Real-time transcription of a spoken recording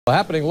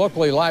Happening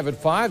locally live at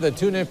 5, the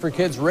Tune In for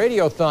Kids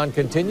Radiothon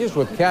continues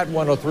with Cat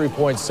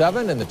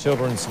 103.7 and the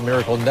Children's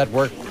Miracle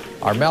Network.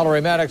 Our Mallory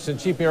Maddox and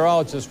Chief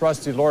Meteorologist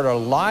Rusty Lord are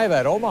live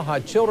at Omaha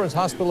Children's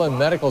Hospital and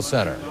Medical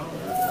Center.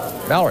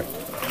 Mallory.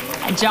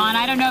 John,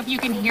 I don't know if you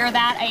can hear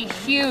that. A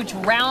huge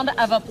round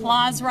of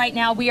applause right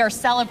now. We are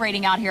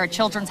celebrating out here at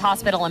Children's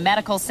Hospital and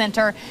Medical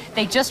Center.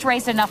 They just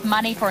raised enough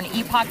money for an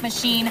epoch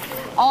machine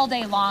all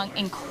day long.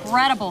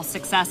 Incredible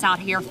success out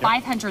here.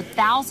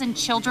 500,000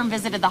 children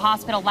visited the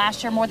hospital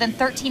last year, more than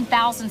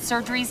 13,000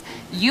 surgeries.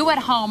 You at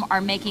home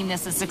are making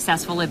this a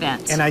successful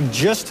event. And I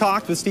just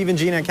talked with Steve and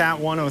Gina at Cat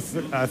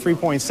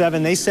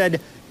 103.7. They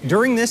said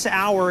during this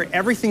hour,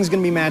 everything's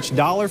going to be matched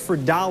dollar for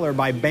dollar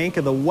by Bank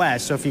of the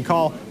West. So if you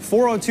call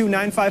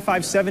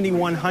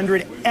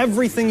 402-955-7100,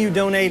 everything you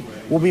donate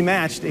will be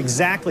matched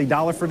exactly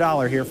dollar for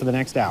dollar here for the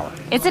next hour.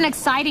 It's an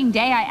exciting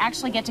day. I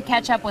actually get to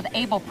catch up with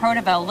Abel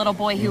Protova, a little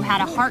boy who had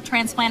a heart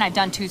transplant. I've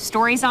done 2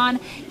 stories on.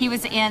 He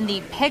was in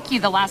the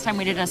PICU the last time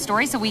we did a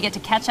story, so we get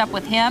to catch up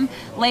with him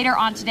later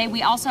on today.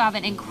 We also have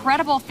an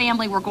incredible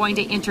family we're going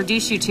to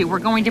introduce you to. We're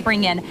going to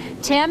bring in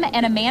Tim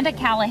and Amanda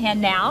Callahan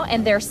now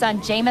and their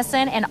son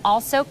Jameson and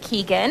also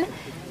Keegan.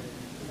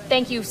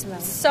 Thank you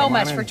so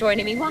much for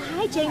joining me. Well,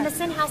 hi,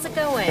 Jameson. How's it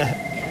going?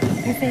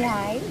 Say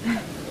hi.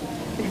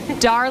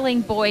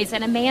 Darling boys.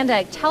 And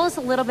Amanda, tell us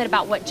a little bit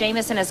about what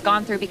Jameson has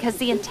gone through, because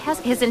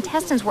his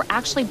intestines were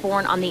actually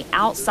born on the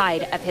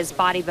outside of his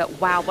body,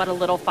 but wow, what a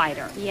little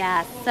fighter.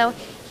 Yeah, so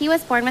he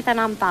was born with an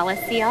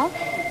omphalocele,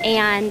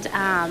 and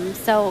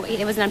so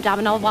it was an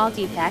abdominal wall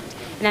defect.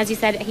 And as you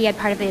said, he had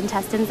part of the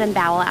intestines and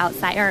bowel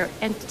outside, or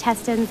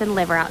intestines and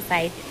liver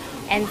outside.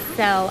 And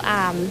so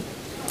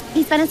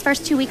he spent his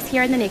first 2 weeks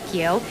here in the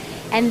NICU.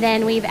 And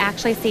then we've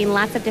actually seen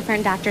lots of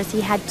different doctors.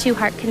 He had 2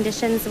 heart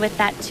conditions with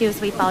that too,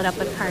 so we followed up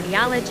with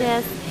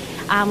cardiologists.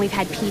 We've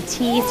had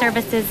PT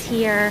services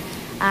here.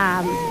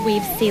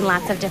 We've seen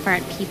lots of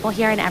different people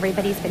here, and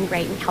everybody's been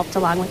great and helped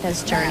along with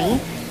his journey.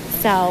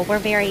 So we're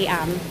very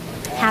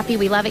happy.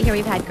 We love it here.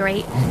 We've had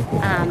great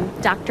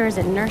doctors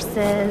and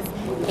nurses,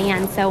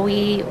 and so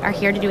we are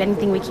here to do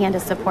anything we can to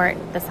support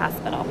this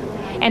hospital.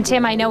 And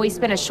Tim, I know he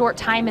spent a short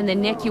time in the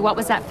NICU. What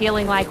was that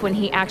feeling like when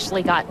he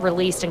actually got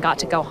released and got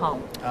to go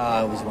home? It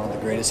was one of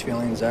the greatest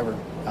feelings ever.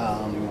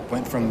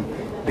 Went from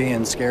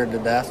being scared to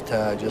death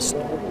to just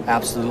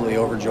absolutely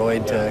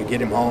overjoyed to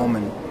get him home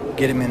and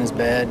get him in his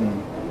bed,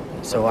 and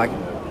so I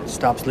could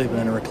stop sleeping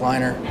in a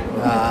recliner.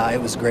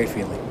 It was a great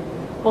feeling.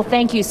 Well,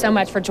 thank you so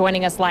much for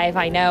joining us live.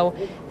 I know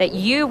that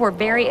you were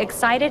very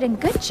excited, and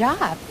good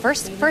job.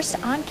 First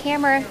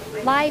on-camera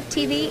live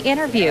TV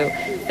interview,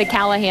 the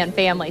Callahan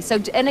family. So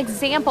an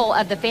example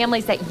of the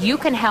families that you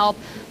can help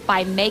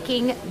by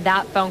making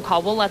that phone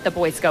call. We'll let the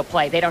boys go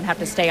play. They don't have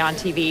to stay on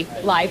TV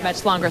live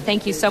much longer.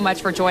 Thank you so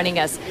much for joining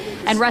us.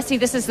 And Rusty,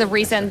 this is the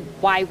reason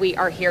why we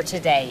are here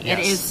today. Yes.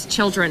 It is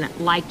children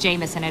like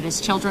Jameson. It is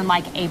children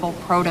like Abel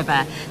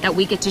Protova that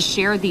we get to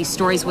share these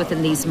stories with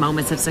in these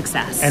moments of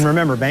success. And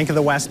remember, Bank of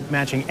the West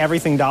matching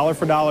everything dollar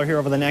for dollar here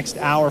over the next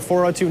hour.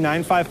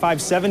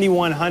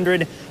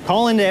 402-955-7100.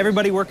 Call into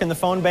everybody working the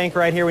phone bank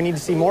right here. We need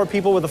to see more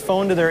people with a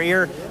phone to their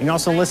ear. You can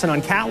also listen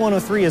on Cat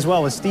 103 as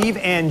well with Steve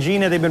and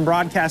Gina. They've been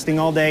broadcasting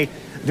all day,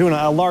 doing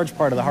a large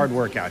part of the hard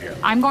work out here.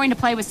 I'm going to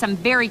play with some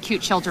very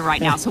cute children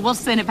right now, so we'll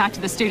send it back to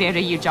the studio to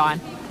you,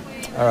 John.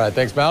 All right,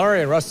 thanks,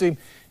 Mallory and Rusty.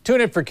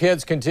 Tune In for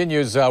Kids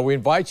continues. We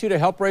invite you to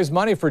help raise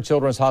money for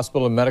Children's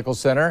Hospital and Medical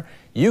Center.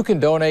 You can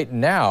donate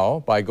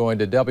now by going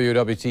to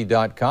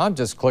WWT.com.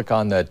 Just click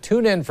on the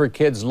Tune In for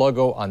Kids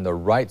logo on the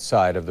right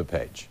side of the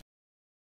page.